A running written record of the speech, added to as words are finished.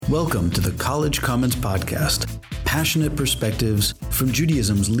Welcome to the College Commons Podcast, passionate perspectives from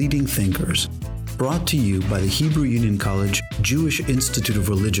Judaism's leading thinkers. Brought to you by the Hebrew Union College Jewish Institute of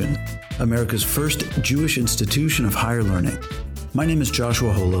Religion, America's first Jewish institution of higher learning. My name is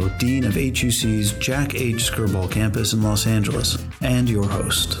Joshua Holo, Dean of HUC's Jack H. Skirball campus in Los Angeles, and your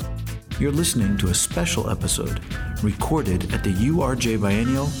host. You're listening to a special episode recorded at the URJ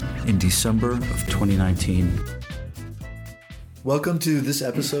Biennial in December of 2019. Welcome to this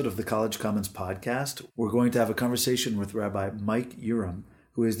episode of the College Commons Podcast. We're going to have a conversation with Rabbi Mike Urim,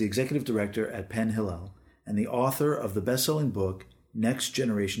 who is the executive director at Penn Hillel and the author of the best-selling book, Next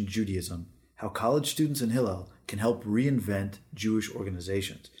Generation Judaism, How College Students in Hillel Can Help Reinvent Jewish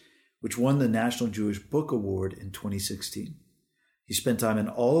Organizations, which won the National Jewish Book Award in 2016. He spent time in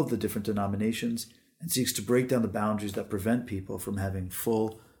all of the different denominations and seeks to break down the boundaries that prevent people from having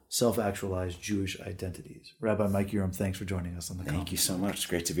full, self-actualized Jewish identities. Rabbi Mike Urim, thanks for joining us on the Thank you so much. It's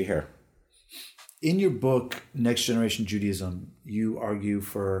great to be here. In your book, Next Generation Judaism, you argue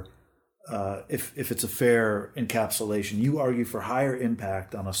for, if it's a fair encapsulation, you argue for higher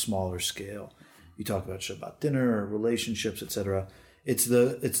impact on a smaller scale. You talk about Shabbat dinner, relationships, etc. It's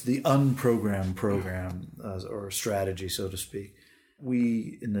the unprogrammed program or strategy, so to speak.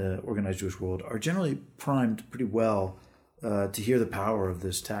 We, in the organized Jewish world, are generally primed pretty well to hear the power of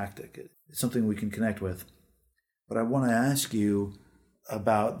this tactic. It's something we can connect with. But I want to ask you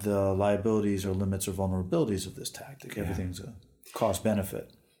about the liabilities or limits or vulnerabilities of this tactic. Yeah. Everything's a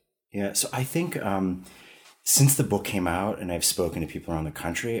cost-benefit. Yeah, so I think since the book came out and I've spoken to people around the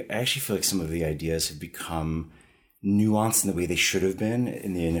country, I actually feel like some of the ideas have become nuanced in the way they should have been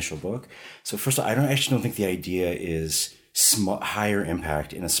in the initial book. So first of all, I don't think the idea is higher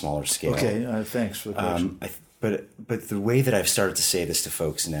impact in a smaller scale. Okay, thanks for the question. But the way that I've started to say this to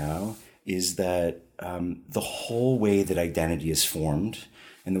folks now is that the whole way that identity is formed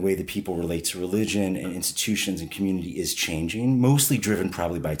and the way that people relate to religion and institutions and community is changing, mostly driven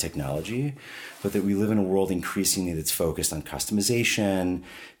probably by technology, but that we live in a world increasingly that's focused on customization.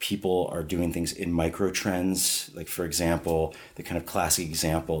 People are doing things in micro trends. Like, for example, the kind of classic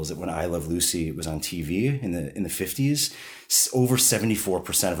example is that when I Love Lucy was on TV in the 50s, over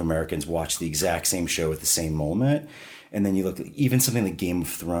 74% of Americans watched the exact same show at the same moment. And then you look at even something like Game of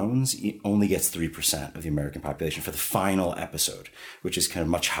Thrones, it only gets 3% of the American population for the final episode, which is kind of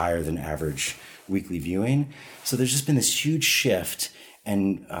much higher than average weekly viewing. So there's just been this huge shift.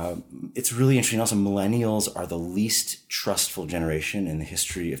 And it's really interesting. Also, millennials are the least trustful generation in the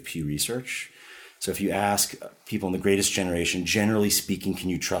history of Pew Research. So if you ask people in the greatest generation, generally speaking, can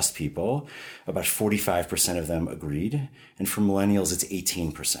you trust people? About 45% of them agreed. And for millennials, it's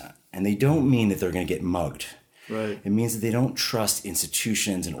 18%. And they don't mean that they're going to get mugged. Right. It means that they don't trust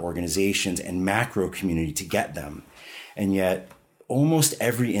institutions and organizations and macro community to get them. And yet almost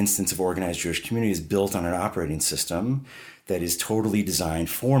every instance of organized Jewish community is built on an operating system that is totally designed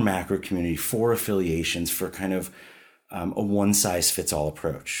for macro community, for affiliations, for kind of a one-size-fits-all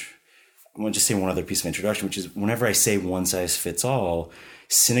approach. I want to just say one other piece of introduction, which is whenever I say one-size-fits-all,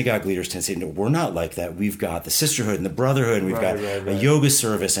 synagogue leaders tend to say, no, we're not like that. We've got the sisterhood and the brotherhood, and we've got a yoga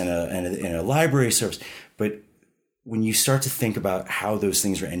service and a library service. But when you start to think about how those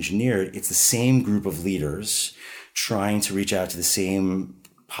things are engineered, it's the same group of leaders trying to reach out to the same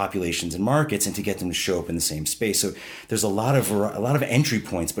populations and markets and to get them to show up in the same space. So there's a lot of entry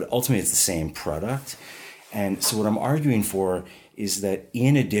points, but ultimately it's the same product. And so what I'm arguing for is that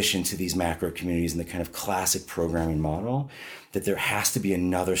in addition to these macro communities and the kind of classic programming model, that there has to be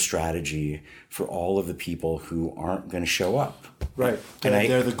another strategy for all of the people who aren't going to show up. Right.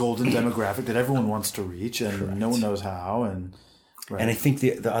 They're the golden demographic that everyone wants to reach, and correct. No one knows how. And I think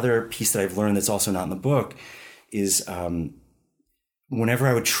the other piece that I've learned that's also not in the book is whenever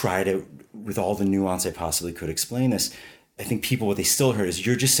I would try to, with all the nuance I possibly could, explain this, I think people, what they still heard is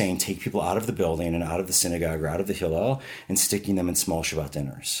you're just saying take people out of the building and out of the synagogue or out of the Hillel and sticking them in small Shabbat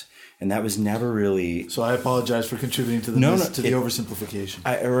dinners. And that was never really... So I apologize for contributing to the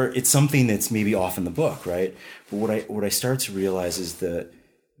oversimplification. Or it's something that's maybe off in the book, right? But what I started to realize is that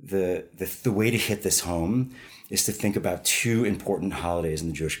the way to hit this home is to think about two important holidays in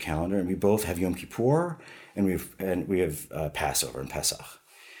the Jewish calendar. And we both have Yom Kippur and we have Passover and Pesach.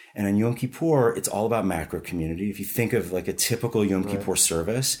 And on Yom Kippur, it's all about macro community. If you think of like a typical Yom Kippur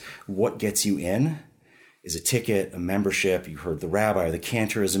service, what gets you in is a ticket, a membership. You heard the rabbi, the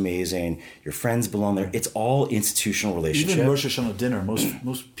cantor is amazing. Your friends belong there. It's all institutional relationship. Even Rosh Hashanah dinner.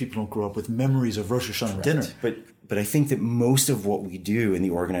 Most people don't grow up with memories of Rosh Hashanah dinner. But I think that most of what we do in the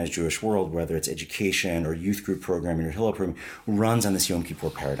organized Jewish world, whether it's education or youth group programming or Hillel programming, runs on this Yom Kippur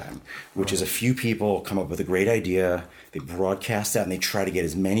paradigm, which is a few people come up with a great idea, they broadcast that, and they try to get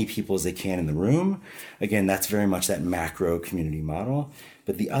as many people as they can in the room. Again, that's very much that macro community model.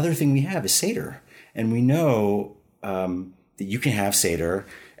 But the other thing we have is Seder. And we know that you can have Seder.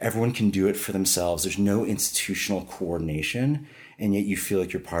 Everyone can do it for themselves. There's no institutional coordination, and yet you feel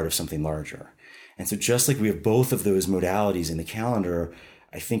like you're part of something larger. And so just like we have both of those modalities in the calendar,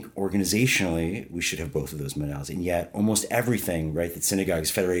 I think organizationally, we should have both of those modalities. And yet almost everything, right, that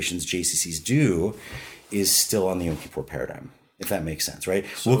synagogues, federations, JCCs do is still on the Yom Kippur paradigm, if that makes sense, right?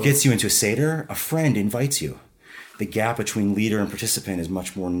 So, what gets you into a Seder? A friend invites you. The gap between leader and participant is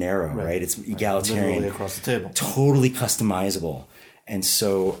much more narrow, right? It's egalitarian. Literally across the table. Totally customizable. And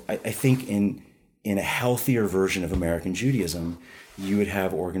so I think in a healthier version of American Judaism, you would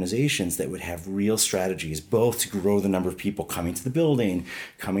have organizations that would have real strategies, both to grow the number of people coming to the building,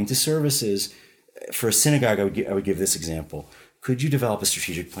 coming to services. For a synagogue, I would give this example. Could you develop a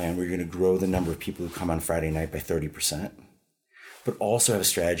strategic plan where you're going to grow the number of people who come on Friday night by 30%, but also have a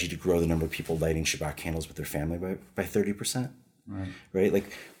strategy to grow the number of people lighting Shabbat candles with their family by 30%? Right?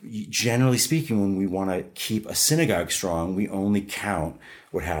 Like, generally speaking, when we want to keep a synagogue strong, we only count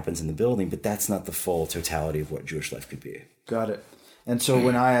what happens in the building, but that's not the full totality of what Jewish life could be. Got it. And so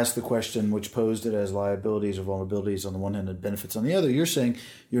when I asked the question, which posed it as liabilities or vulnerabilities on the one hand and benefits on the other, you're saying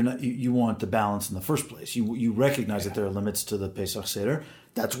you want the balance in the first place. You recognize that there are limits to the Pesach Seder.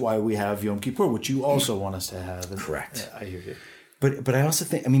 That's why we have Yom Kippur, which you also want us to have. And correct. I hear you. But I also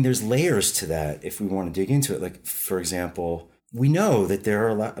think, there's layers to that if we want to dig into it. Like, for example, we know that there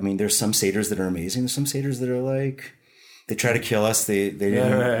are there's some Seders that are amazing. There's some Seders that are like, they try to kill us.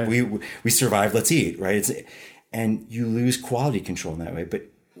 We survive. Let's eat. Right. And you lose quality control in that way. But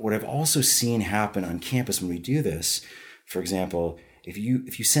what I've also seen happen on campus when we do this, for example, if you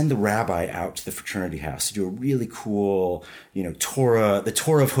send the rabbi out to the fraternity house to do a really cool, the Torah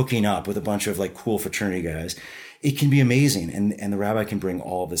of hooking up with a bunch of like cool fraternity guys, it can be amazing. And the rabbi can bring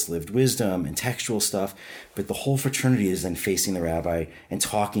all of this lived wisdom and textual stuff, but the whole fraternity is then facing the rabbi and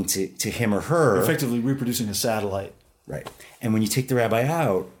talking to him or her. You're effectively reproducing a satellite. Right. And when you take the rabbi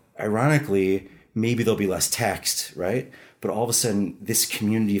out, ironically, maybe there'll be less text, right? But all of a sudden, this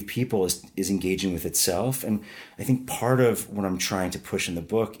community of people is engaging with itself. And I think part of what I'm trying to push in the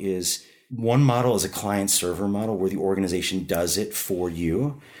book is one model is a client-server model where the organization does it for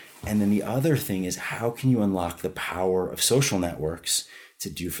you. And then the other thing is, how can you unlock the power of social networks to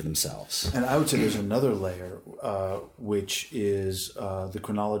do for themselves? And I would say there's another layer, which is the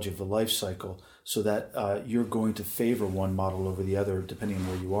chronology of the life cycle, so that you're going to favor one model over the other, depending on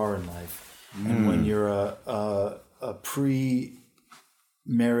where you are in life. And when you're a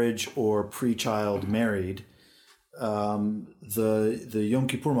pre-marriage or pre-child married, the Yom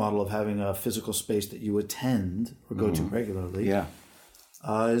Kippur model of having a physical space that you attend or go to regularly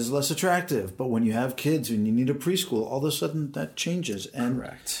is less attractive. But when you have kids and you need a preschool, all of a sudden that changes.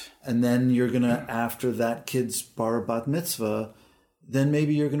 Correct. And then you're going to, after that kid's bar bat mitzvah, then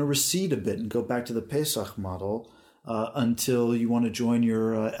maybe you're going to recede a bit and go back to the Pesach model. Until you want to join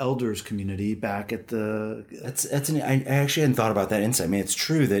your elders community back at the... I actually hadn't thought about that insight. It's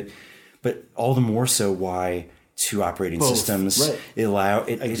true that, but all the more so why two operating systems, right.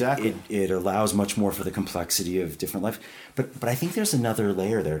 It allows much more for the complexity of different life. But I think there's another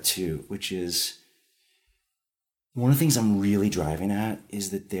layer there too, which is one of the things I'm really driving at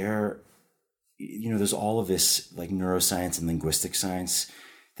is that there's all of this like neuroscience and linguistic science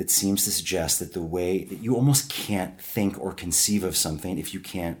that seems to suggest that the way that you almost can't think or conceive of something if you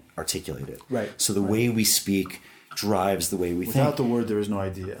can't articulate it. Right. So the way we speak drives the way we think. Without the word, there is no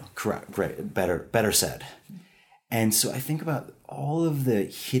idea. Correct. Great. Better said. And so I think about all of the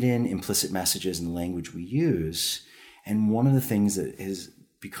hidden implicit messages in the language we use. And one of the things that has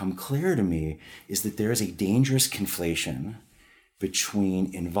become clear to me is that there is a dangerous conflation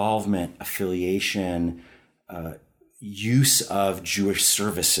between involvement, affiliation, use of Jewish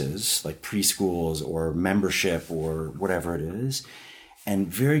services like preschools or membership or whatever it is, and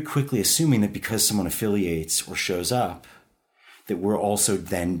very quickly assuming that because someone affiliates or shows up, that we're also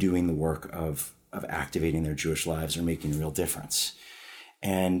then doing the work of activating their Jewish lives or making a real difference.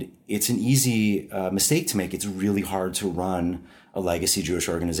 And it's an easy mistake to make. It's really hard to run a legacy Jewish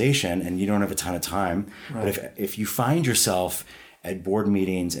organization, and you don't have a ton of time. Right. But if you find yourself at board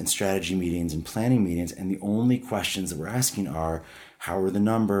meetings and strategy meetings and planning meetings. And the only questions that we're asking are, how are the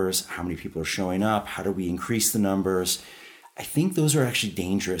numbers? How many people are showing up? How do we increase the numbers? I think those are actually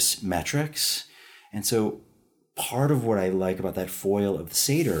dangerous metrics. And so part of what I like about that foil of the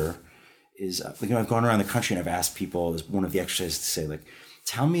Seder is, I've gone around the country and I've asked people as one of the exercises to say, like,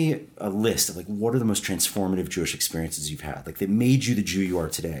 tell me a list of, like, what are the most transformative Jewish experiences you've had, like, that made you the Jew you are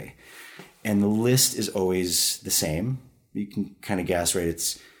today. And the list is always the same. You can kind of guess, right?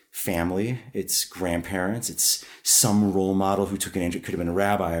 It's family, it's grandparents, it's some role model who took an interest. It could have been a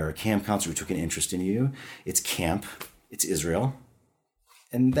rabbi or a camp counselor who took an interest in you. It's camp, it's Israel.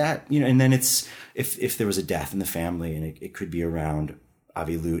 And that, and then it's, if there was a death in the family, and it could be around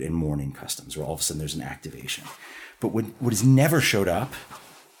Avilut and mourning customs, where all of a sudden there's an activation. But what has never showed up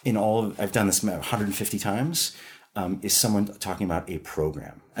in I've done this 150 times, is someone talking about a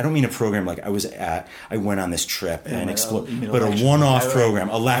program. I don't mean a program like I went on this trip and explored, but a one-off program,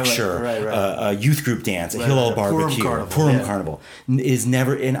 a lecture, a youth group dance, a Hillel barbecue, Purim Carnival is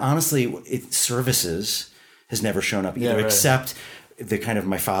never, and honestly, services has never shown up either, except the kind of,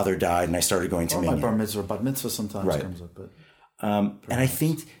 my father died and I started going to Minyan. My bar mitzvah or bat mitzvah sometimes comes up, but. And I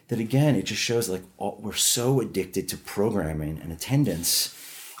think that, again, it just shows, like, we're so addicted to programming and attendance,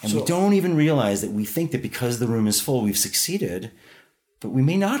 and we don't even realize that we think that because the room is full, we've succeeded, but we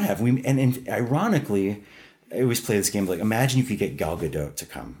may not have. And ironically, I always play this game, like, imagine you could get Gal Gadot to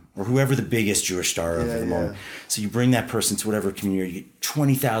come, or whoever the biggest Jewish star of the moment. So you bring that person to whatever community, you get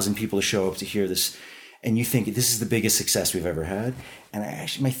 20,000 people to show up to hear this, and you think this is the biggest success we've ever had. And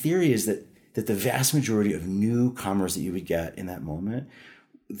my theory is that the vast majority of newcomers that you would get in that moment,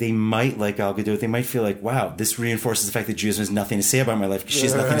 they might, like Gal Gadot, they might feel like, wow, this reinforces the fact that Judaism has nothing to say about my life because she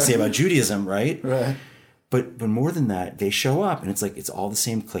has nothing to say about Judaism, right? Right. But more than that, they show up and it's like, it's all the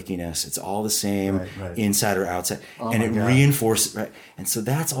same clickiness. It's all the same inside or outside. And it reinforces, right? And so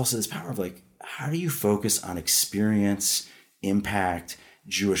that's also this power of, like, how do you focus on experience, impact,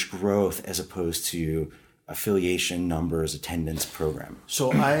 Jewish growth, as opposed to affiliation, numbers, attendance, program?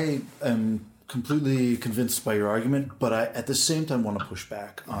 So I am completely convinced by your argument, but I at the same time want to push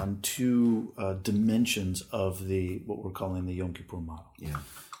back on two dimensions of what we're calling the Yom Kippur model,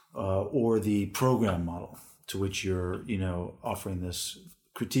 or the program model, to which you're offering this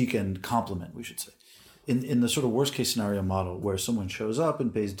critique and compliment, we should say. In the sort of worst case scenario model, where someone shows up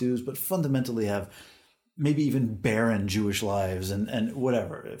and pays dues, but fundamentally have maybe even barren Jewish lives and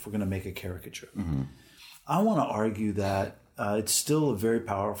whatever, if we're going to make a caricature. Mm-hmm. I want to argue that it's still a very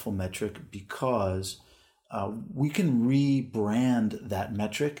powerful metric, because we can rebrand that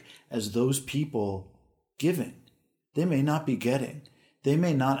metric as those people giving. They may not be getting. They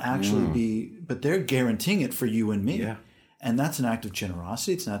may not actually be, but they're guaranteeing it for you and me. Yeah. And that's an act of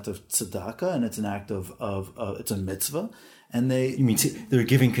generosity. It's an act of tzedakah, and it's an act of it's a mitzvah. And they're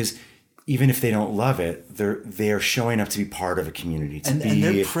giving because even if they don't love it, they're showing up to be part of a community, to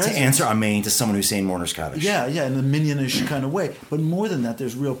answer amen to someone who's saying Mourner's Kaddish. Yeah, in a minyanish kind of way. But more than that,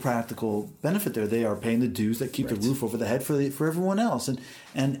 there's real practical benefit there. They are paying the dues that keep the roof over the head for everyone else. And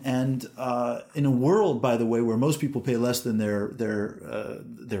in a world, by the way, where most people pay less than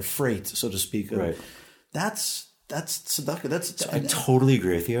their freight, so to speak, that's tzedakah. I totally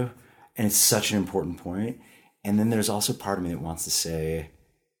agree with you, and it's such an important point. And then there's also part of me that wants to say,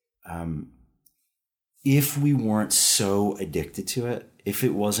 if we weren't so addicted to it, if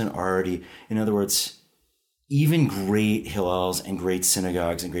it wasn't already, in other words, even great Hillels and great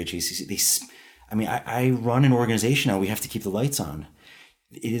synagogues and great JCC, I run an organization now, we have to keep the lights on.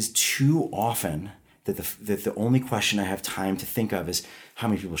 It is too often that the only question I have time to think of is how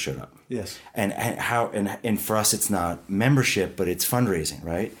many people showed up. Yes. And for us, it's not membership, but it's fundraising,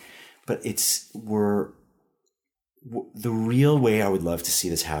 right? But the real way I would love to see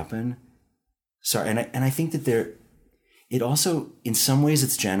this happen. Sorry, and I think that it also, in some ways,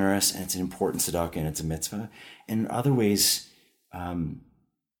 it's generous and it's an important tzedakah and it's a mitzvah. And in other ways,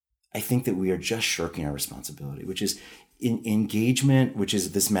 I think that we are just shirking our responsibility, which is in engagement, which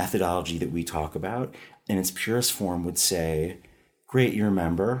is this methodology that we talk about, in its purest form would say, great, you're a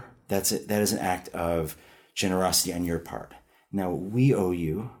member. That is an act of generosity on your part. Now, what we owe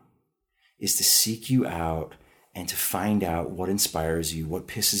you is to seek you out and to find out what inspires you, what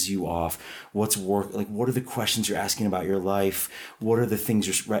pisses you off, what are the questions you're asking about your life? What are the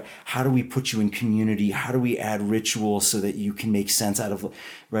things how do we put you in community? How do we add ritual so that you can make sense out of,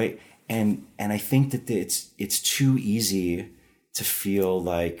 right? And I think that it's too easy to feel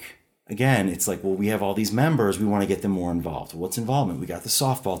like, again, it's like, well, we have all these members, we want to get them more involved. What's involvement? We got the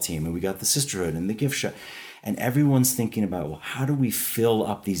softball team, and we got the sisterhood and the gift shop. And everyone's thinking about, well, how do we fill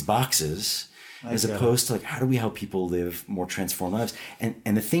up these boxes? as opposed to like, how do we help people live more transformed lives?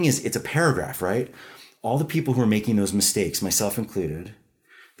 And the thing is, it's a paragraph, right? All the people who are making those mistakes, myself included,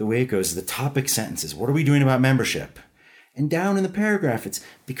 the way it goes is the topic sentences. What are we doing about membership? And down in the paragraph, it's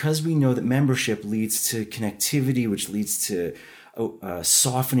because we know that membership leads to connectivity, which leads to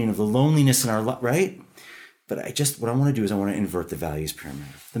softening of the loneliness in our life, right? But what I want to do is I want to invert the values pyramid.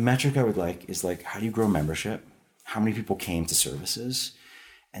 The metric I would like is like, how do you grow membership? How many people came to services?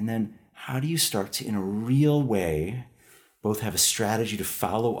 And then how do you start to, in a real way, both have a strategy to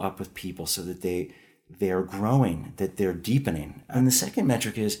follow up with people so that they're growing, that they're deepening. And the second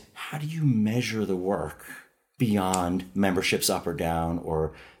metric is, how do you measure the work beyond memberships up or down,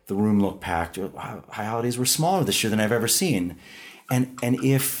 or the room looked packed, or High Holidays were smaller this year than I've ever seen? And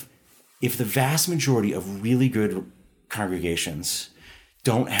if the vast majority of really good congregations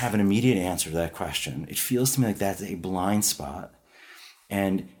don't have an immediate answer to that question, it feels to me like that's a blind spot.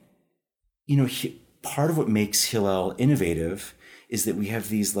 And, part of what makes Hillel innovative is that we have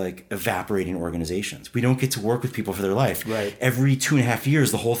these like evaporating organizations. We don't get to work with people for their life. Right. Every 2.5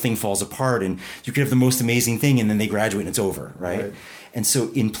 years, the whole thing falls apart, and you could have the most amazing thing and then they graduate and it's over, right? And so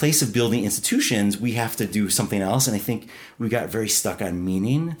in place of building institutions, we have to do something else. And I think we got very stuck on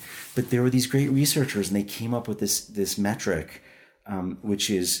meaning, but there were these great researchers and they came up with this metric, which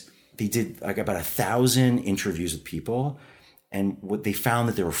is they did like about 1,000 interviews with people. And what they found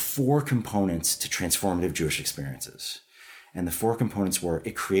that there were 4 components to transformative Jewish experiences. And the 4 components were,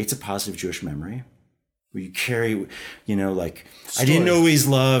 it creates a positive Jewish memory, where you carry, like, story. I didn't always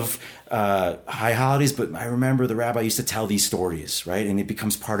love High Holidays, but I remember the rabbi used to tell these stories, right? And it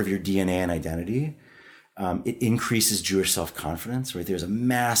becomes part of your DNA and identity. It increases Jewish self-confidence, right? There's a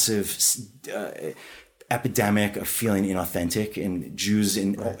massive epidemic of feeling inauthentic in Jews,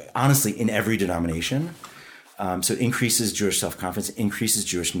 honestly, in every denomination. So it increases Jewish self-confidence, increases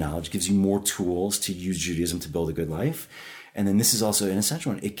Jewish knowledge, gives you more tools to use Judaism to build a good life. And then this is also an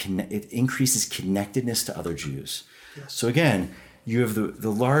essential one. It increases connectedness to other Jews. Yes. So again, you have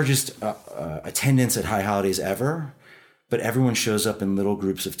the largest attendance at High Holidays ever, but everyone shows up in little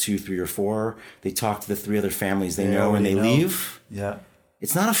groups of 2, 3, or 4. They talk to the 3 other families they know and they leave. Yeah.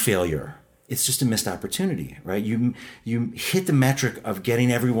 It's not a failure. It's just a missed opportunity, right? You hit the metric of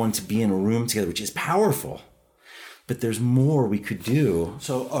getting everyone to be in a room together, which is powerful. But there's more we could do.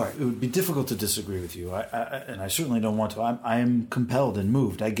 So, all right, it would be difficult to disagree with you, and I certainly don't want to. I am compelled and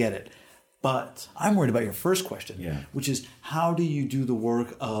moved. I get it. But I'm worried about your first question, which is, how do you do the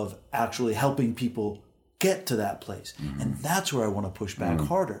work of actually helping people get to that place? Mm-hmm. And that's where I want to push back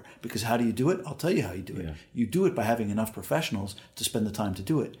harder. Because how do you do it? I'll tell you how you do it. You do it by having enough professionals to spend the time to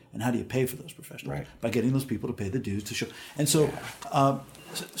do it. And how do you pay for those professionals? Right. By getting those people to pay the dues to show. And so...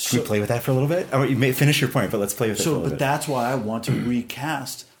 Should we play with that for a little bit? You may finish your point, but let's play with it for a little bit. But that's why I want to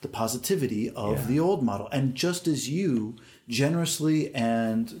recast the positivity of the old model. And just as you generously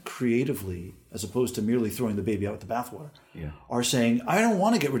and creatively, as opposed to merely throwing the baby out with the bathwater, are saying, I don't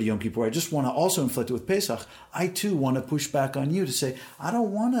want to get rid of Yom Kippur, I just want to also inflict it with Pesach. I too want to push back on you to say, I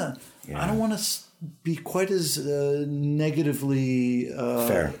don't want to be quite as negatively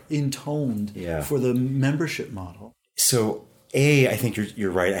intoned for the membership model. So I think you're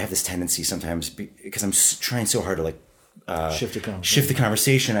right. I have this tendency sometimes because I'm trying so hard to shift the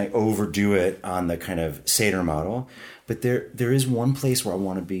conversation. I overdo it on the kind of Seder model. But there is one place where I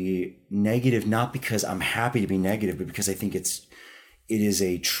want to be negative, not because I'm happy to be negative, but because I think it is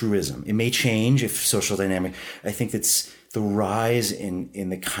a truism. It may change if social dynamic. I think that's the rise in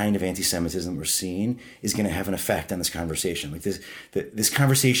the kind of anti-Semitism we're seeing is going to have an effect on this conversation. Like this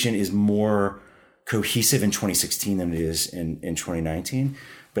conversation is more cohesive in 2016 than it is in 2019.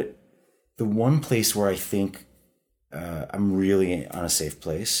 But the one place where I think I'm really on a safe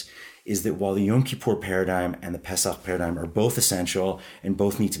place is that while the Yom Kippur paradigm and the Pesach paradigm are both essential and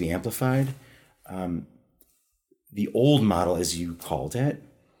both need to be amplified, the old model, as you called it,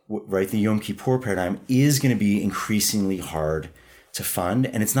 right, the Yom Kippur paradigm is going to be increasingly hard to fund.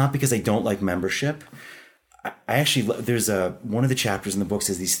 And it's not because I don't like membership. I actually, there's one of the chapters in the book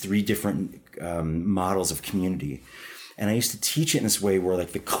says these 3 different models of community. And I used to teach it in this way where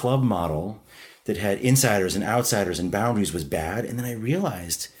like the club model that had insiders and outsiders and boundaries was bad. And then I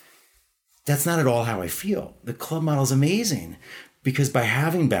realized that's not at all how I feel. The club model is amazing because by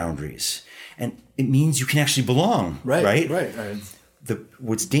having boundaries, and it means you can actually belong, right?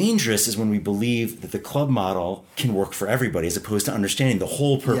 What's dangerous is when we believe that the club model can work for everybody, as opposed to understanding the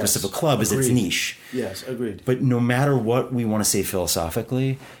whole purpose of a club is its niche. Yes, agreed. But no matter what we want to say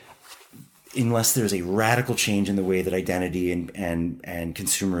philosophically, unless there's a radical change in the way that identity and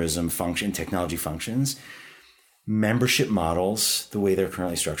consumerism function, technology functions, membership models, the way they're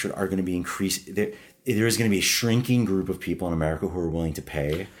currently structured, are going to be increased. There is going to be a shrinking group of people in America who are willing to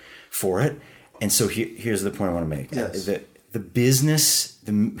pay for it. And so here's the point I want to make. Yes. The business,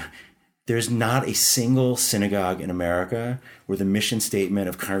 there's not a single synagogue in America where the mission statement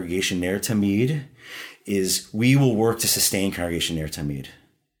of Congregation Ner Tamid is, we will work to sustain Congregation Ner Tamid.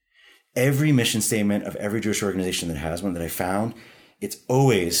 Every mission statement of every Jewish organization that has one that I found, it's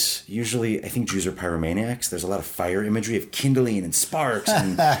always, usually, I think Jews are pyromaniacs. There's a lot of fire imagery of kindling and sparks,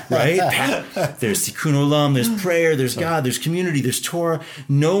 and, right? There's tikkun olam, there's prayer, there's God, there's community, there's Torah.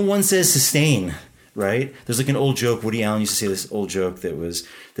 No one says sustain, right? There's like an old joke. Woody Allen used to say this old joke that was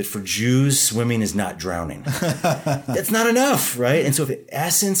that for Jews, swimming is not drowning. That's not enough, right? And so the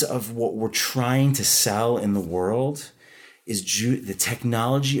essence of what we're trying to sell in the world is the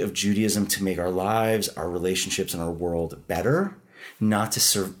technology of Judaism to make our lives, our relationships, and our world better, not to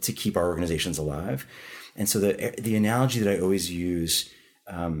serve, to keep our organizations alive. And so the analogy that I always use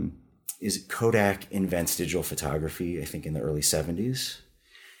is Kodak invents digital photography, I think in the early 70s.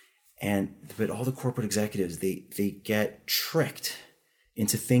 But all the corporate executives, they get tricked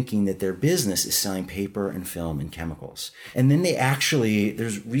into thinking that their business is selling paper and film and chemicals. And then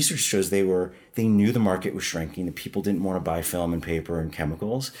there's research shows they knew the market was shrinking, that people didn't want to buy film and paper and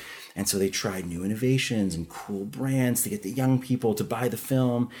chemicals. And so they tried new innovations and cool brands to get the young people to buy the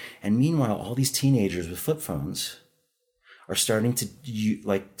film. And meanwhile, all these teenagers with flip phones are starting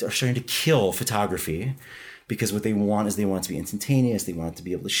to kill photography, because what they want is they want it to be instantaneous. They want it to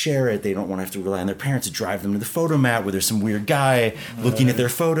be able to share it. They don't want to have to rely on their parents to drive them to the photo mat where there's some weird guy looking at their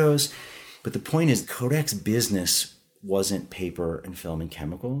photos. But the point is, Kodak's business wasn't paper and film and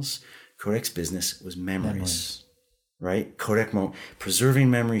chemicals. Kodak's business was memories. Right? Kodak preserving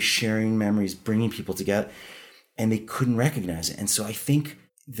memories, sharing memories, bringing people together, and they couldn't recognize it. And so I think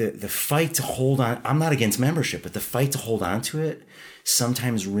the fight to hold on, I'm not against membership, but the fight to hold on to it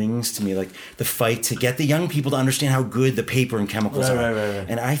sometimes rings to me like the fight to get the young people to understand how good the paper and chemicals are. Right.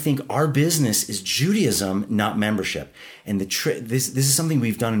 And I think our business is Judaism, not membership. And this is something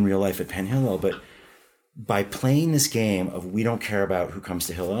we've done in real life at Penn Hillel, but by playing this game of we don't care about who comes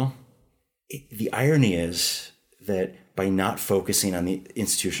to Hillel, the irony is that by not focusing on the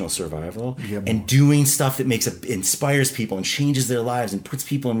institutional survival and doing stuff that inspires people and changes their lives and puts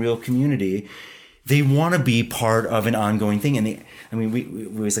people in real community, they want to be part of an ongoing thing. And we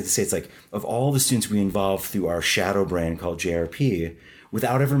always like to say, it's like, of all the students we involved through our shadow brand called JRP,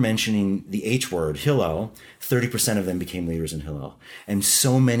 without ever mentioning the H word, Hillel, 30% of them became leaders in Hillel. And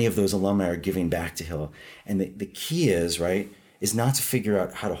so many of those alumni are giving back to Hillel. And the key is not to figure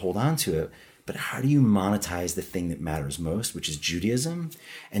out how to hold on to it, but how do you monetize the thing that matters most, which is Judaism?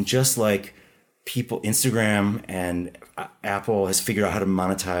 And just like Instagram and Apple has figured out how to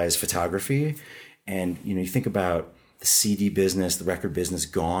monetize photography, and you think about the CD business, the record business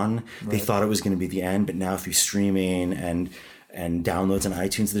gone. Right. They thought it was going to be the end, but now through streaming and downloads on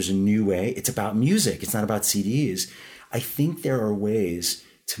iTunes, there's a new way. It's about music. It's not about CDs. I think there are ways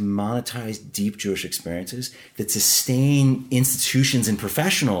to monetize deep Jewish experiences that sustain institutions and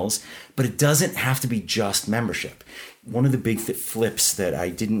professionals, but it doesn't have to be just membership. One of the big flips that I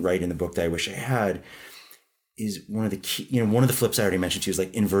didn't write in the book that I wish I had is one of the key, one of the flips I already mentioned to you is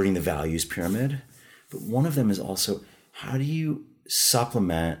like inverting the values pyramid. But one of them is also, how do you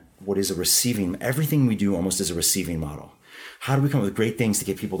supplement what is everything we do almost as a receiving model? How do we come up with great things to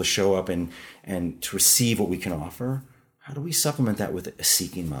get people to show up and to receive what we can offer? How do we supplement that with a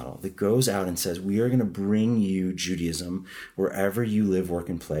seeking model that goes out and says, we are going to bring you Judaism wherever you live, work,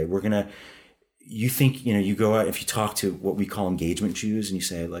 and play. You go out, if you talk to what we call engagement Jews and you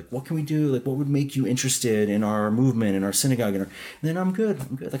say, like, what can we do? Like, what would make you interested in our movement, in our synagogue? And then I'm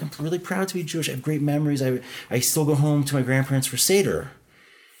good. Like, I'm really proud to be Jewish. I have great memories. I still go home to my grandparents for Seder.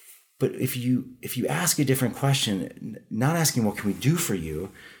 But if you ask a different question, not asking what can we do for you,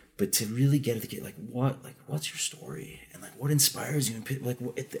 but to really get at the what's your story? And like, what inspires you? And like,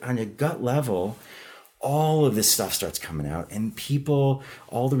 on a gut level, all of this stuff starts coming out, and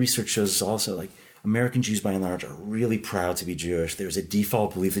all the research shows us also, like, American Jews by and large are really proud to be Jewish. There's a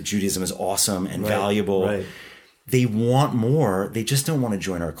default belief that Judaism is awesome and valuable. Right. They want more. They just don't want to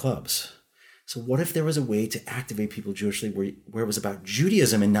join our clubs. So what if there was a way to activate people Jewishly where it was about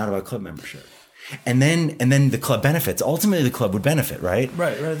Judaism and not about club membership? And then the club benefits. Ultimately, the club would benefit, right?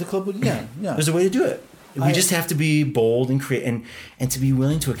 Right. The club would, yeah. There's a way to do it. We just have to be bold and create and to be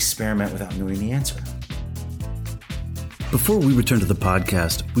willing to experiment without knowing the answer. Before we return to the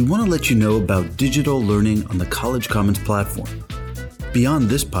podcast, we want to let you know about digital learning on the College Commons platform. Beyond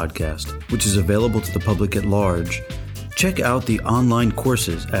this podcast, which is available to the public at large, Check out the online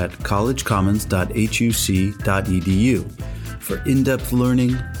courses at collegecommons.huc.edu for in-depth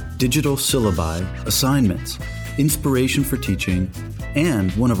learning, digital syllabi, assignments, inspiration for teaching,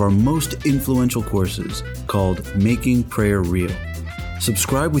 and one of our most influential courses called Making Prayer Real.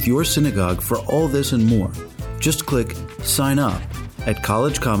 Subscribe with your synagogue for all this and more. Just click Sign Up at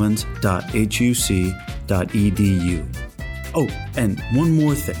collegecommons.huc.edu. Oh, and one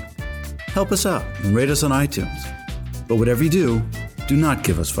more thing. Help us out and rate us on iTunes. But whatever you do not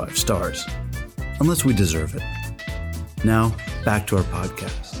give us 5 stars. Unless we deserve it. Now, back to our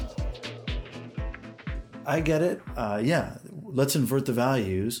podcast. I get it. Let's invert the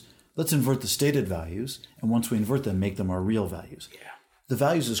values. Let's invert the stated values. And once we invert them, make them our real values. Yeah. The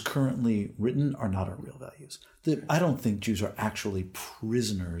values as currently written are not our real values. I don't think Jews are actually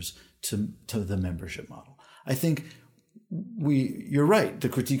prisoners to the membership model. I think you're right. The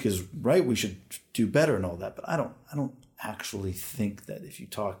critique is right. We should do better and all that. But I don't actually think that if you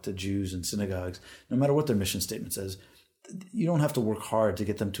talk to Jews in synagogues, no matter what their mission statement says, you don't have to work hard to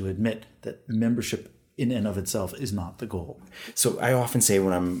get them to admit that membership in and of itself is not the goal. So I often say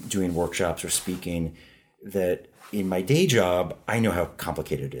when I'm doing workshops or speaking that in my day job, I know how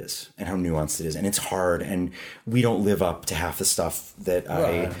complicated it is and how nuanced it is. And it's hard. And we don't live up to half the stuff that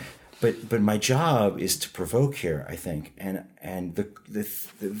But my job is to provoke here, I think. And the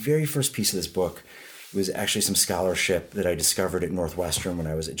very first piece of this book was actually some scholarship that I discovered at Northwestern when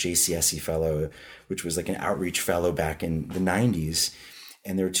I was a JCSE fellow, which was like an outreach fellow back in the 90s.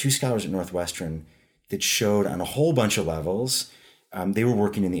 And there were 2 scholars at Northwestern that showed on a whole bunch of levels, they were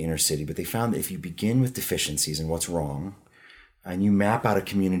working in the inner city, but they found that if you begin with deficiencies and what's wrong, and you map out a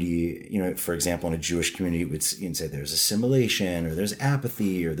community, for example, in a Jewish community, you can say there's assimilation, or there's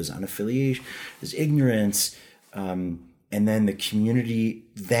apathy, or there's unaffiliation, there's ignorance, and then the community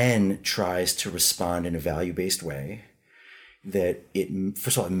then tries to respond in a value-based way that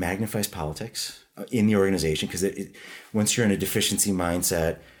first of all, it magnifies politics in the organization, because once you're in a deficiency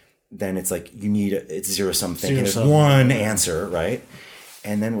mindset, then it's like it's zero-sum thinking. There's one answer, right?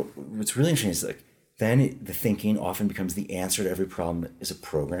 And then what's really interesting is then the thinking often becomes the answer to every problem is a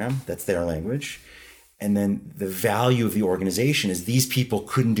program. That's their language. And then the value of the organization is these people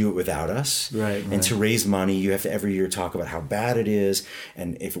couldn't do it without us. Right. And to raise money, you have to every year talk about how bad it is.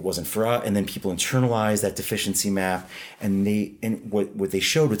 And if it wasn't for us, and then people internalize that deficiency map. And what they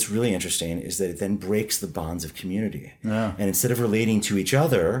showed, what's really interesting is that it then breaks the bonds of community. Yeah. And instead of relating to each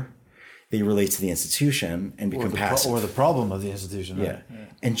other, they relate to the institution and become passive. Or the problem of the institution. Right? Yeah.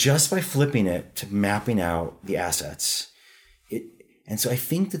 And just by flipping it to mapping out the assets, and so I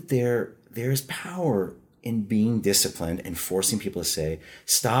think that there's power in being disciplined and forcing people to say,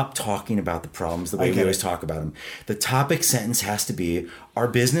 stop talking about the problems the way we always talk about them. The topic sentence has to be, our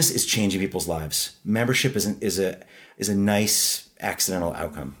business is changing people's lives. Membership is a nice accidental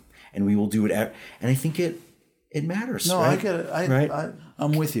outcome. And we will do it. And I think it matters. No, right? I get it.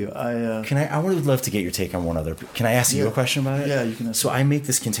 I'm with you. I would love to get your take on one other. Can I ask you a question about it? Yeah, you can ask. So I make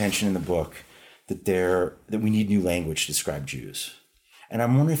this contention in the book that we need new language to describe Jews. And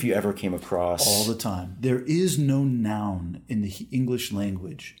I'm wondering if you ever came across... All the time. There is no noun in the English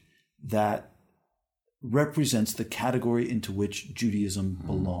language that represents the category into which Judaism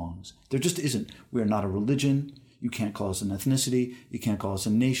belongs. There just isn't. We are not a religion. You can't call us an ethnicity. You can't call us a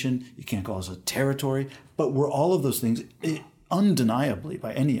nation. You can't call us a territory. But we're all of those things, undeniably,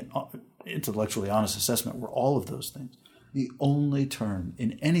 by any intellectually honest assessment, we're all of those things. The only term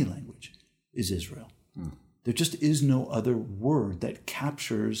in any language is Israel. There just is no other word that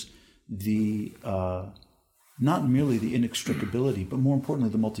captures the not merely the inextricability, but more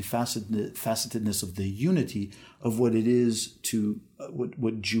importantly, the multifacetedness of the unity of what it is to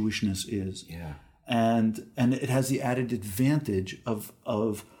what Jewishness is. Yeah. And it has the added advantage of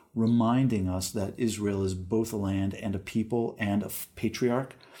reminding us that Israel is both a land and a people and a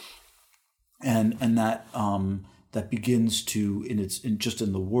patriarch, and that that begins to in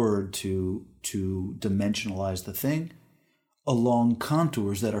the word to dimensionalize the thing along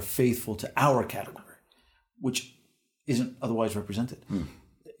contours that are faithful to our category, which isn't otherwise represented.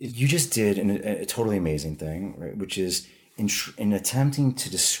 You just did a totally amazing thing, right? Which is in attempting to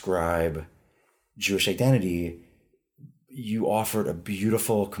describe Jewish identity, you offered a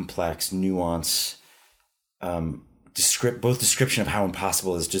beautiful, complex, nuance, both description of how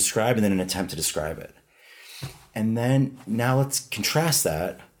impossible it is to describe and then an attempt to describe it. And then now let's contrast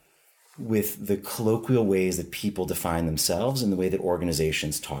that with the colloquial ways that people define themselves and the way that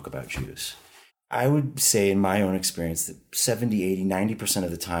organizations talk about Jews. I would say in my own experience that 70, 80, 90%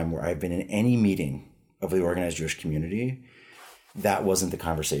 of the time where I've been in any meeting of the organized Jewish community, that wasn't the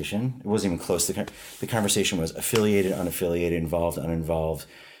conversation. It wasn't even close. The conversation was affiliated, unaffiliated, involved, uninvolved,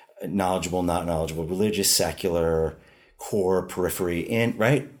 knowledgeable, not knowledgeable, religious, secular, core, periphery, and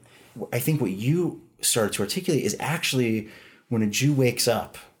right. I think what you started to articulate is actually when a Jew wakes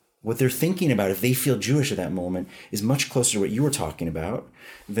up, what they're thinking about, if they feel Jewish at that moment, is much closer to what you were talking about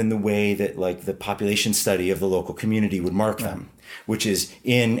than the way that like the population study of the local community would mark them, which is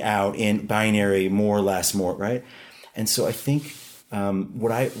in, out, in, binary, more, less, more, right? And so I think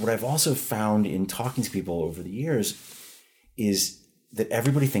what I've also found in talking to people over the years is that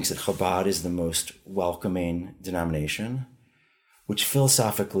everybody thinks that Chabad is the most welcoming denomination, which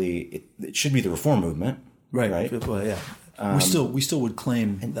philosophically it should be the Reform movement, right? Well, yeah. We still would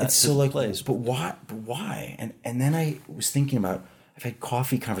claim that it's so like, place. But why? And then I was thinking about, I've had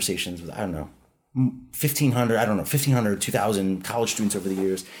coffee conversations with, 1,500, 2,000 college students over the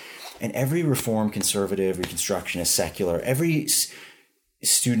years. And every Reform, conservative, Reconstructionist, secular, every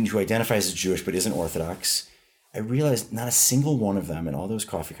student who identifies as Jewish but isn't Orthodox, I realized not a single one of them in all those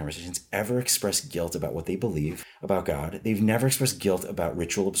coffee conversations ever expressed guilt about what they believe about God. They've never expressed guilt about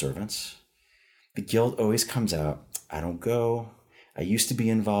ritual observance. The guilt always comes out. I don't go. I used to be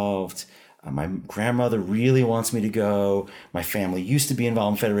involved. My grandmother really wants me to go. My family used to be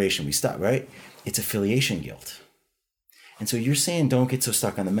involved in Federation. We stopped, right? It's affiliation guilt. And so you're saying don't get so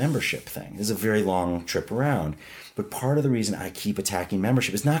stuck on the membership thing. This is a very long trip around. But part of the reason I keep attacking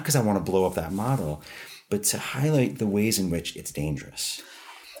membership is not because I want to blow up that model, but to highlight the ways in which it's dangerous.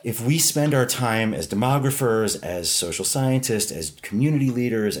 If we spend our time as demographers, as social scientists, as community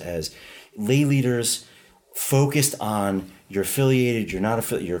leaders, as lay leaders, focused on you're affiliated, you're not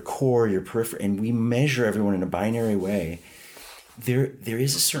affiliated, your core, your periphery, and we measure everyone in a binary way, there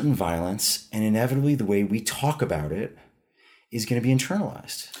is a certain violence, and inevitably the way we talk about it is going to be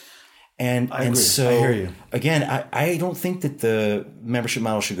internalized. And so, I hear you. Again, I don't think that the membership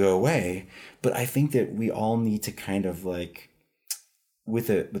model should go away, but I think that we all need to kind of like, with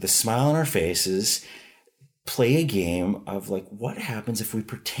a smile on our faces, play a game of like, what happens if we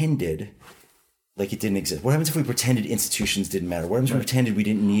pretended like it didn't exist? What happens if we pretended institutions didn't matter? What happens if we pretended we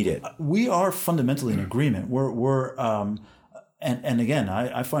didn't need it? We are fundamentally in agreement. And again,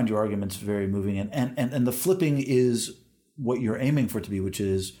 I find your arguments very moving. And the flipping is what you're aiming for it to be, which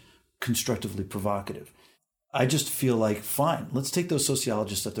is constructively provocative. I just feel like, fine, let's take those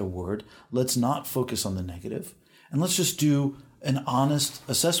sociologists at their word. Let's not focus on the negative. And let's just do an honest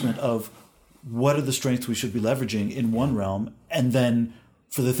assessment of what are the strengths we should be leveraging in one realm, and then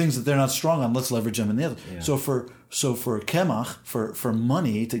for the things that they're not strong on, let's leverage them in the other. Yeah. So for Kemach, for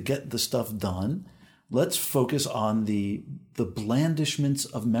money to get the stuff done, let's focus on the blandishments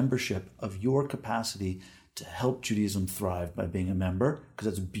of membership, of your capacity to help Judaism thrive by being a member, because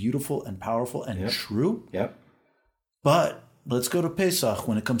that's beautiful and powerful and true. Yep. But let's go to Pesach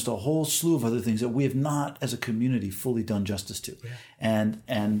when it comes to a whole slew of other things that we have not, as a community, fully done justice to. Yeah.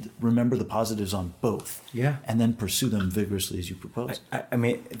 And remember the positives on both. Yeah. And then pursue them vigorously as you propose. But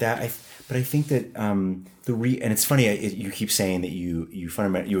I think that and it's funny, you keep saying that you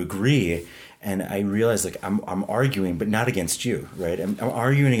fundamentally you agree, and I realize like I'm arguing, but not against you, right? I'm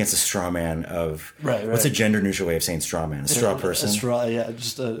arguing against a straw man of what's a gender neutral way of saying straw man? A straw person. A straw,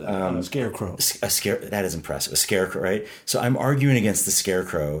 just a scarecrow. That is impressive. A scarecrow, right? So I'm arguing against the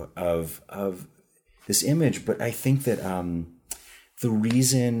scarecrow of this image, but I think that the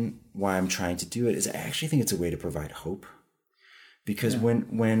reason why I'm trying to do it is I actually think it's a way to provide hope. Because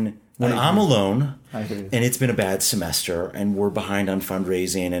when I'm alone and it's been a bad semester and we're behind on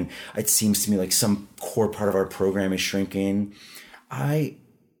fundraising and it seems to me like some core part of our program is shrinking, I'm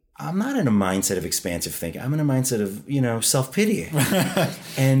not in a mindset of expansive thinking. I'm in a mindset of, self-pity.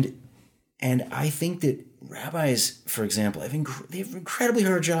 and I think that rabbis, for example, they have incredibly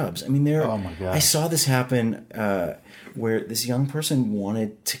hard jobs. I mean, I saw this happen where this young person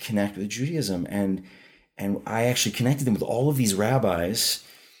wanted to connect with Judaism, and I actually connected them with all of these rabbis,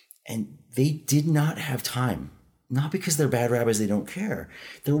 and they did not have time. Not because they're bad rabbis, they don't care.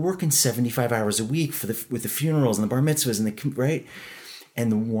 They're working 75 hours a week with the funerals and the bar mitzvahs right?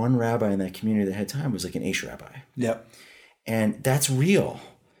 And the one rabbi in that community that had time was like an Aish rabbi. Yep. And that's real.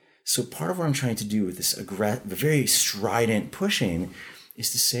 So part of what I'm trying to do with this very strident pushing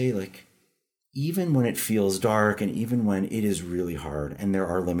is to say, like, even when it feels dark and even when it is really hard and there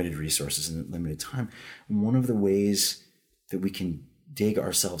are limited resources and limited time, one of the ways that we can dig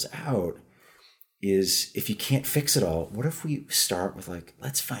ourselves out is, if you can't fix it all, what if we start with like,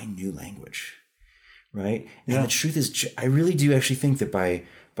 let's find new language, right? Yeah. And the truth is, I really do actually think that by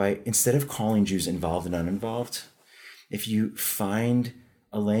instead of calling Jews involved and uninvolved, if you find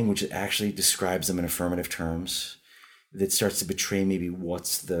a language that actually describes them in affirmative terms, that starts to betray maybe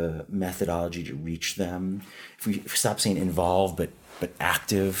what's the methodology to reach them. If we stop saying involved, but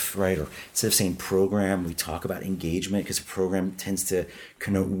active, right? Or instead of saying program, we talk about engagement, because a program tends to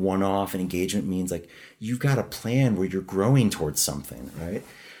connote one-off, and engagement means like you've got a plan where you're growing towards something, right?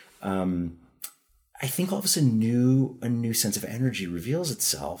 I think all of a sudden a new sense of energy reveals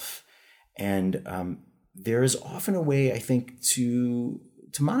itself, and there is often a way, I think, to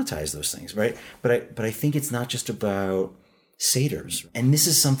monetize those things, right? But I think it's not just about satyrs. And this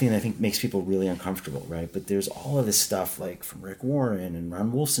is something that I think makes people really uncomfortable, right? But there's all of this stuff like from Rick Warren, and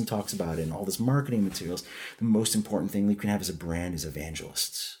Ron Wolfson talks about it, and all this marketing materials. The most important thing we can have as a brand is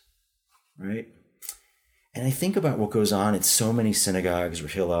evangelists, right? And I think about what goes on at so many synagogues or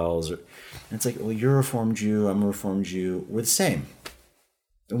Hillels, and it's like, well, you're a Reformed Jew, I'm a Reformed Jew, we're the same.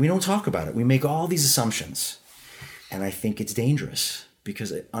 And we don't talk about it. We make all these assumptions. And I think it's dangerous,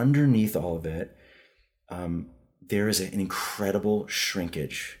 because underneath all of it, there is an incredible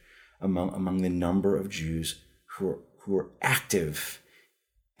shrinkage among the number of Jews who are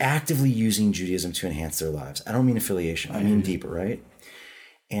actively using Judaism to enhance their lives. I don't mean affiliation. I mean deeper, right?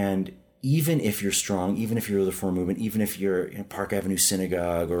 And even if you're strong, even if you're the Reform movement, even if you're in Park Avenue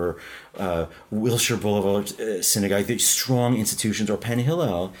Synagogue or Wilshire Boulevard Synagogue, the strong institutions, or Penn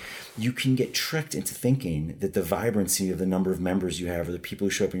Hillel, you can get tricked into thinking that the vibrancy of the number of members you have or the people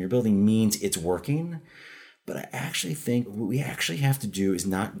who show up in your building means it's working. But I actually think what we actually have to do is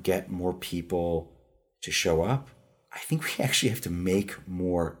not get more people to show up. I think we actually have to make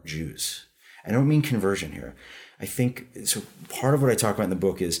more Jews. I don't mean conversion here. I think, so part of what I talk about in the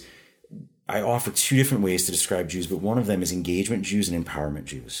book is I offer two different ways to describe Jews, but one of them is engagement Jews and empowerment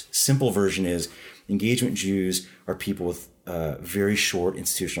Jews. Simple version is engagement Jews are people with very short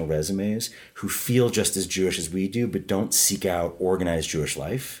institutional resumes who feel just as Jewish as we do, but don't seek out organized Jewish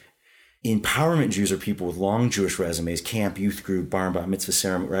life. Empowerment Jews are people with long Jewish resumes, camp, youth group, bar mitzvah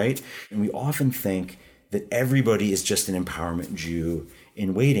ceremony, right? And we often think that everybody is just an empowerment Jew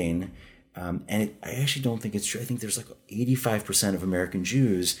in waiting. I actually don't think it's true. I think there's like 85% of American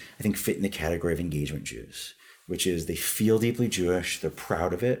Jews, I think, fit in the category of engagement Jews, which is they feel deeply Jewish, they're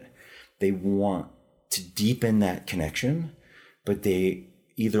proud of it, they want to deepen that connection, but they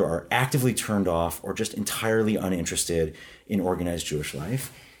either are actively turned off or just entirely uninterested in organized Jewish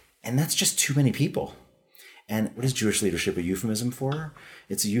life. And that's just too many people. And what is Jewish leadership a euphemism for?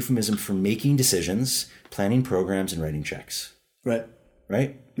 It's a euphemism for making decisions, planning programs, and writing checks. Right.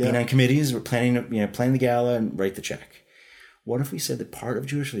 Yeah. Being on committees, we're planning the gala and write the check. What if we said that part of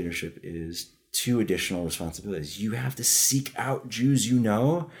Jewish leadership is two additional responsibilities? You have to seek out Jews you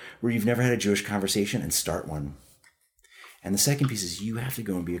know where you've never had a Jewish conversation and start one. And the second piece is you have to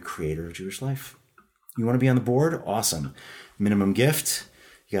go and be a creator of Jewish life. You want to be on the board? Awesome. Minimum gift.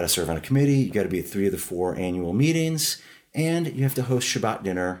 You got to serve on a committee. You got to be at 3 of the 4 annual meetings. And you have to host Shabbat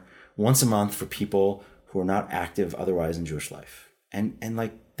dinner once a month for people who are not active otherwise in Jewish life. And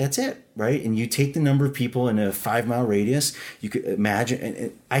like, that's it, right? And you take the number of people in a 5-mile radius, you could imagine,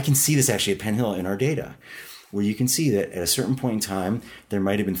 and I can see this actually at Penn Hill in our data, where you can see that at a certain point in time, there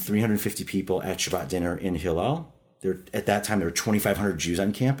might have been 350 people at Shabbat dinner in Hillel. At that time, there were 2,500 Jews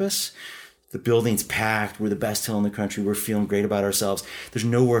on campus. The building's packed. We're the best Hill in the country. We're feeling great about ourselves. There's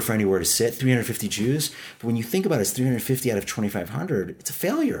nowhere for anywhere to sit. 350 Jews. But when you think about it, it's 350 out of 2,500. It's a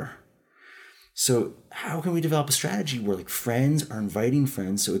failure. So how can we develop a strategy where like friends are inviting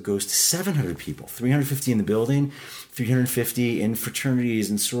friends so it goes to 700 people, 350 in the building, 350 in fraternities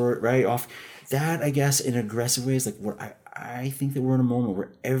and sort, right? Off that, I guess, in aggressive ways, like what I think that we're in a moment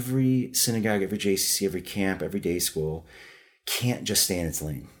where every synagogue, every JCC, every camp, every day school can't just stay in its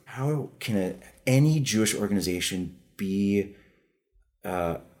lane. How can any Jewish organization be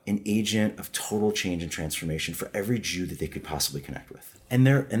an agent of total change and transformation for every Jew that they could possibly connect with? And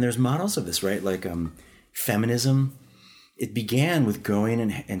there's models of this, right? Like feminism. It began with going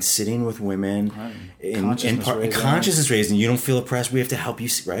and sitting with women in consciousness raising. You don't feel oppressed. We have to help you,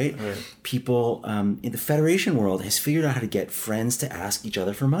 right? People in the Federation world has figured out how to get friends to ask each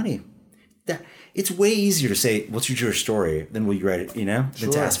other for money. It's way easier to say, what's your Jewish story? Than will you write it, than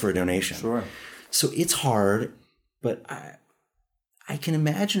to ask for a donation. Sure. So it's hard, but I can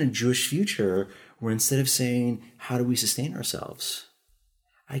imagine a Jewish future where instead of saying, how do we sustain ourselves?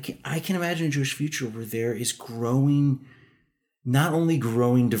 I can imagine a Jewish future where there is not only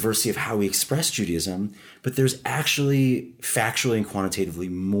growing diversity of how we express Judaism, but there's actually factually and quantitatively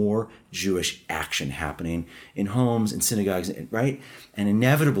more Jewish action happening in homes and synagogues, right? And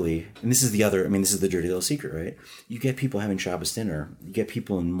inevitably, and this is the dirty little secret, right? You get people having Shabbos dinner, you get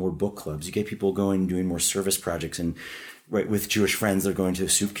people in more book clubs, you get people going and doing more service projects, and right with Jewish friends, they're going to a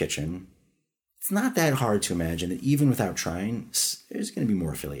soup kitchen. it's not that hard to imagine that even without trying, there's going to be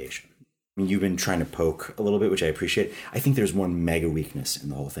more affiliation. I mean, you've been trying to poke a little bit, which I appreciate. I think there's one mega weakness in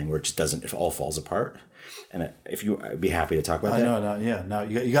the whole thing where it just doesn't, it all falls apart. And I'd be happy to talk about that. No,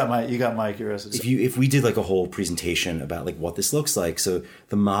 you got my curiosity. If we did like a whole presentation about like what this looks like, so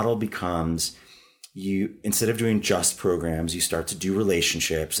the model becomes you, instead of doing just programs, you start to do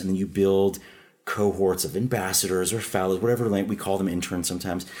relationships, and then you build cohorts of ambassadors or fellows, whatever we call them, interns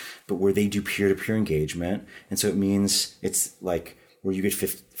sometimes, but where they do peer-to-peer engagement. And so it means it's like where you get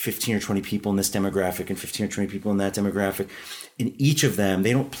 15 or 20 people in this demographic and 15 or 20 people in that demographic. In each of them,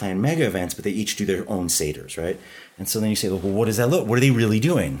 they don't plan mega events, but they each do their own seders, right? And so then you say, well, what does that look? What are they really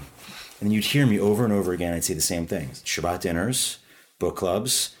doing? And then you'd hear me over and over again. I'd say the same things: Shabbat dinners, book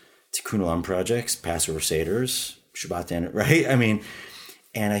clubs, Tikkun Olam projects, Passover seders, Shabbat dinner, right? I mean,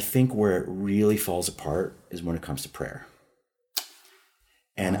 and I think where it really falls apart is when it comes to prayer.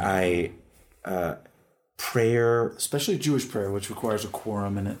 And prayer, especially Jewish prayer, which requires a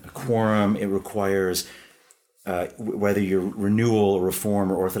quorum in it. It requires, whether you're renewal or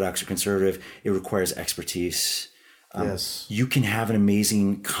reform or Orthodox or conservative, it requires expertise. Yes. You can have an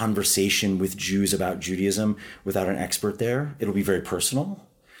amazing conversation with Jews about Judaism without an expert there. It'll be very personal.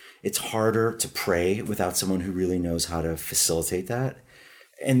 It's harder to pray without someone who really knows how to facilitate that.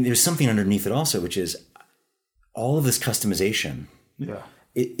 And there's something underneath it also, which is all of this customization. Yeah.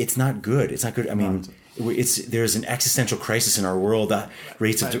 It's not good. It's not good. I mean, there's an existential crisis in our world,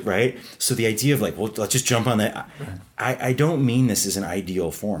 rates of, right? So the idea of like, well, let's just jump on that. Right. I don't mean this as an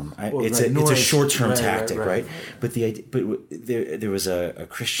ideal form. It's a short-term tactic, right? But there was a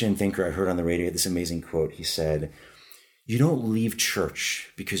Christian thinker I heard on the radio, this amazing quote. He said, "You don't leave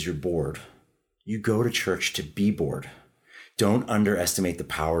church because you're bored. You go to church to be bored. Don't underestimate the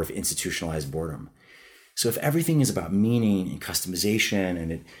power of institutionalized boredom." So if everything is about meaning and customization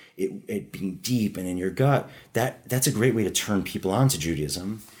and it being deep and in your gut, that's a great way to turn people on to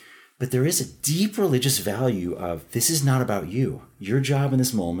Judaism. But there is a deep religious value of, this is not about you. Your job in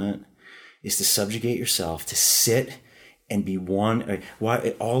this moment is to subjugate yourself, to sit and be one.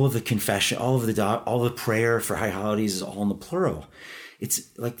 All of the confession, all of the prayer for high holidays is all in the plural. It's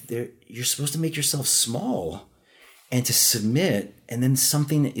like you're supposed to make yourself small and to submit, and then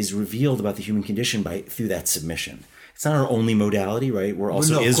something is revealed about the human condition through that submission. It's not our only modality, right? We're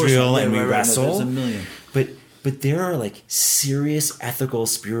also Israel and we wrestle. There's a million. But there are like serious ethical,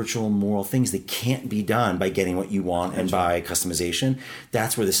 spiritual, moral things that can't be done by getting what you want and by customization.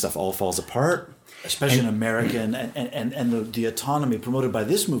 That's where this stuff all falls apart. Especially in America and the autonomy promoted by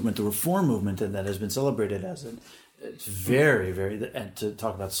this movement, the reform movement, and that has been celebrated as it's very, very, and to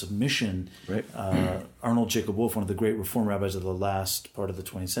talk about submission, right? Arnold Jacob Wolff, one of the great reform rabbis of the last part of the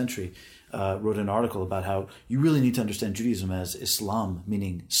 20th century, wrote an article about how you really need to understand Judaism as Islam,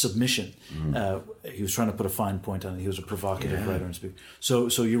 meaning submission. He was trying to put a fine point on it. He was a provocative writer and speaker. So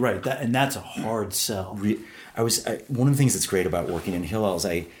you're right, that's a hard sell. One of the things that's great about working in Hillel is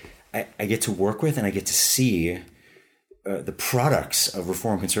I get to work with and I get to see the products of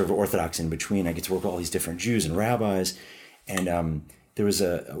Reform, Conservative, Orthodox in between. I get to work with all these different Jews and rabbis. And there was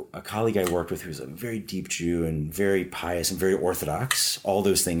a colleague I worked with who was a very deep Jew and very pious and very Orthodox. All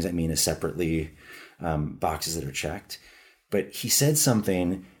those things, I mean, as separately boxes that are checked. But he said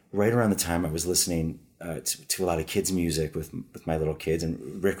something right around the time I was listening to a lot of kids' music with my little kids,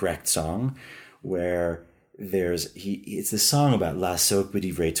 and Rick Recht song, where it's this song about La'asok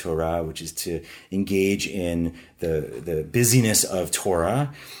b'divrei Torah, which is to engage in the busyness of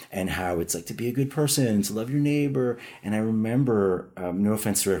Torah, and how it's like to be a good person, to love your neighbor. And I remember, no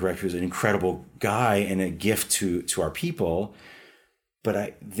offense to Rick Recht, who's an incredible guy and a gift to our people,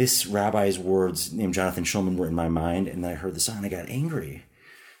 but this rabbi's words, named Jonathan Schulman, were in my mind, and then I heard the song and I got angry,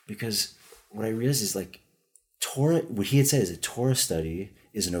 because what I realized is like Torah, what he had said is a Torah study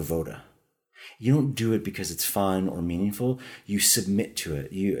is an avoda. You don't do it because it's fun or meaningful. You submit to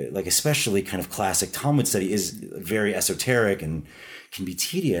it. You like, especially kind of classic Talmud study is very esoteric and can be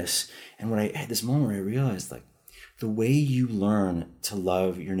tedious. And when I had this moment where I realized, like, the way you learn to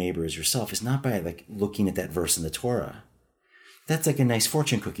love your neighbor as yourself is not by like looking at that verse in the Torah. That's like a nice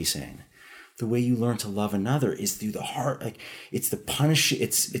fortune cookie saying. The way you learn to love another is through the heart. Like, it's the punish.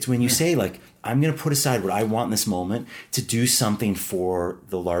 It's when you say, like, I'm going to put aside what I want in this moment to do something for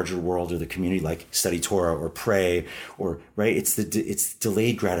the larger world or the community, like study Torah or pray, or right. It's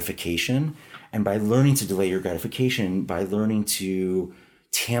delayed gratification, and by learning to delay your gratification, by learning to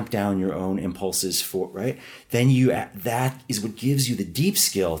tamp down your own impulses for right, then that is what gives you the deep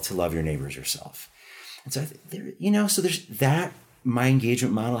skill to love your neighbors yourself. And so so there's that. my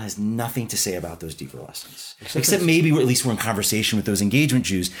engagement model has nothing to say about those deeper lessons. Except maybe at least we're in conversation with those engagement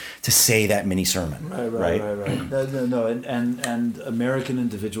Jews to say that mini sermon. Right. No, and American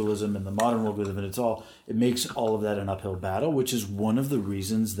individualism and the modern world we live in, it makes all of that an uphill battle, which is one of the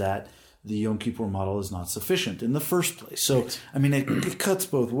reasons that the Yom Kippur model is not sufficient in the first place. So, I mean, it cuts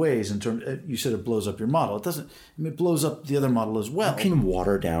both ways in terms. You said it blows up your model. It doesn't. I mean, it blows up the other model as well. You can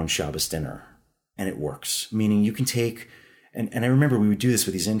water down Shabbos dinner, and it works. Meaning, you can take. And I remember we would do this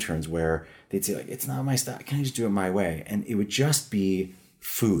with these interns where they'd say, like, it's not my style. Can I just do it my way? And it would just be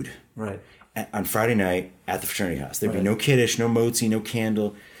food. Right. On Friday night at the fraternity house. There'd be no kiddush, no motzi, no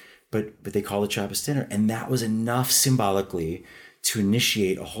candle, but they called it Shabbos dinner. And that was enough symbolically to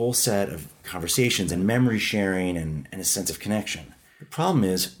initiate a whole set of conversations and memory sharing and a sense of connection. The problem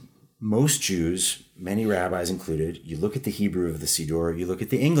is most Jews, many rabbis included, you look at the Hebrew of the Siddur, you look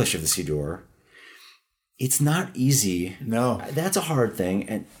at the English of the Siddur, it's not easy. No. That's a hard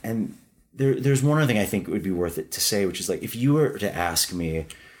thing. And there's one other thing I think would be worth it to say, which is like, if you were to ask me,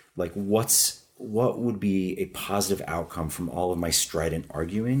 like, what would be a positive outcome from all of my strident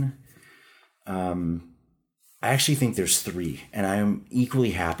arguing? I actually think there's three, and I am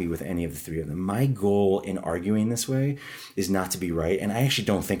equally happy with any of the three of them. My goal in arguing this way is not to be right, and I actually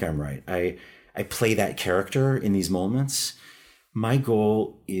don't think I'm right. I play that character in these moments. My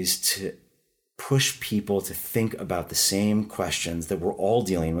goal is to push people to think about the same questions that we're all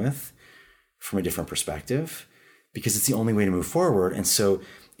dealing with from a different perspective, because it's the only way to move forward. And so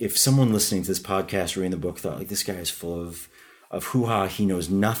if someone listening to this podcast or reading the book thought, like, this guy is full of hoo-ha, he knows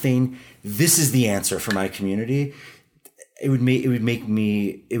nothing, this is the answer for my community, it would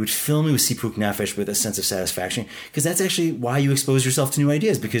fill me with sipuk nefesh, with a sense of satisfaction, because that's actually why you expose yourself to new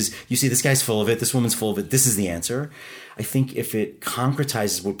ideas, because you see this guy's full of it, this woman's full of it, this is the answer. I think if it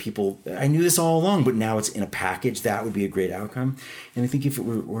concretizes what people, I knew this all along, but now it's in a package, that would be a great outcome. And I think if it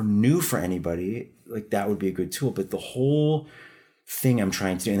were new for anybody, like, that would be a good tool. But the whole thing I'm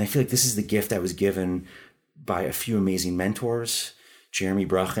trying to do, and I feel like this is the gift I was given by a few amazing mentors, Jeremy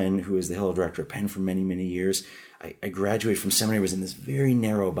Brachen, who is the Hillel director at Penn for many, many years. I graduated from seminary, was in this very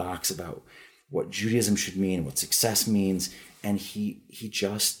narrow box about what Judaism should mean, what success means. And he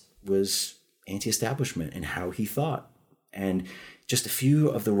just was anti-establishment in how he thought. And just a few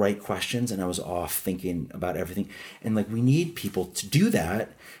of the right questions, and I was off thinking about everything. And like, we need people to do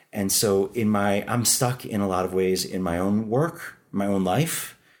that. And so I'm stuck in a lot of ways in my own work, my own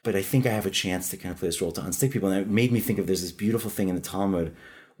life, but I think I have a chance to kind of play this role to unstick people. And it made me think of, there's this beautiful thing in the Talmud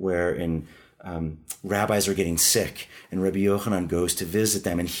where rabbis are getting sick, and Rabbi Yochanan goes to visit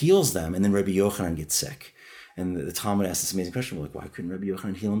them and heals them, and then Rabbi Yochanan gets sick. And the Talmud asks this amazing question, like, why couldn't Rabbi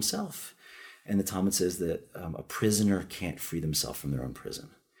Yochanan heal himself? And the Talmud says that a prisoner can't free themselves from their own prison.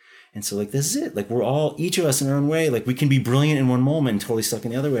 And so, like, this is it. Like, we're all, each of us in our own way, like, we can be brilliant in one moment and totally stuck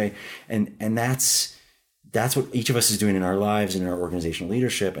in the other way. And that's what each of us is doing in our lives and in our organizational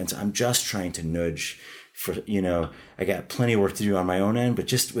leadership. And so I'm just trying to nudge for, I got plenty of work to do on my own end, but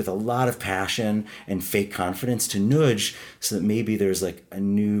just with a lot of passion and fake confidence to nudge so that maybe there's like a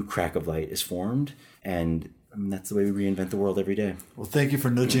new crack of light is formed. And I mean, that's the way we reinvent the world every day. Well, thank you for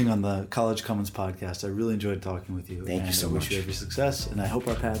nudging on the College Commons podcast. I really enjoyed talking with you. Thank you so much. I wish you every success, and I hope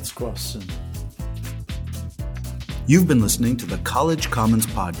our paths cross soon. You've been listening to the College Commons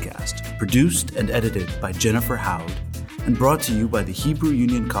podcast, produced and edited by Jennifer Howd, and brought to you by the Hebrew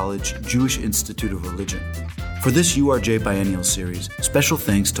Union College Jewish Institute of Religion. For this URJ Biennial series, special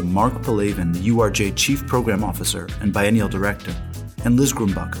thanks to Mark Palavin, the URJ Chief Program Officer and Biennial Director, and Liz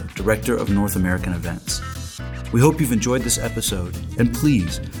Grumbacher, Director of North American Events. We hope you've enjoyed this episode, and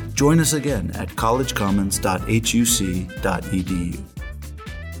please join us again at collegecommons.huc.edu.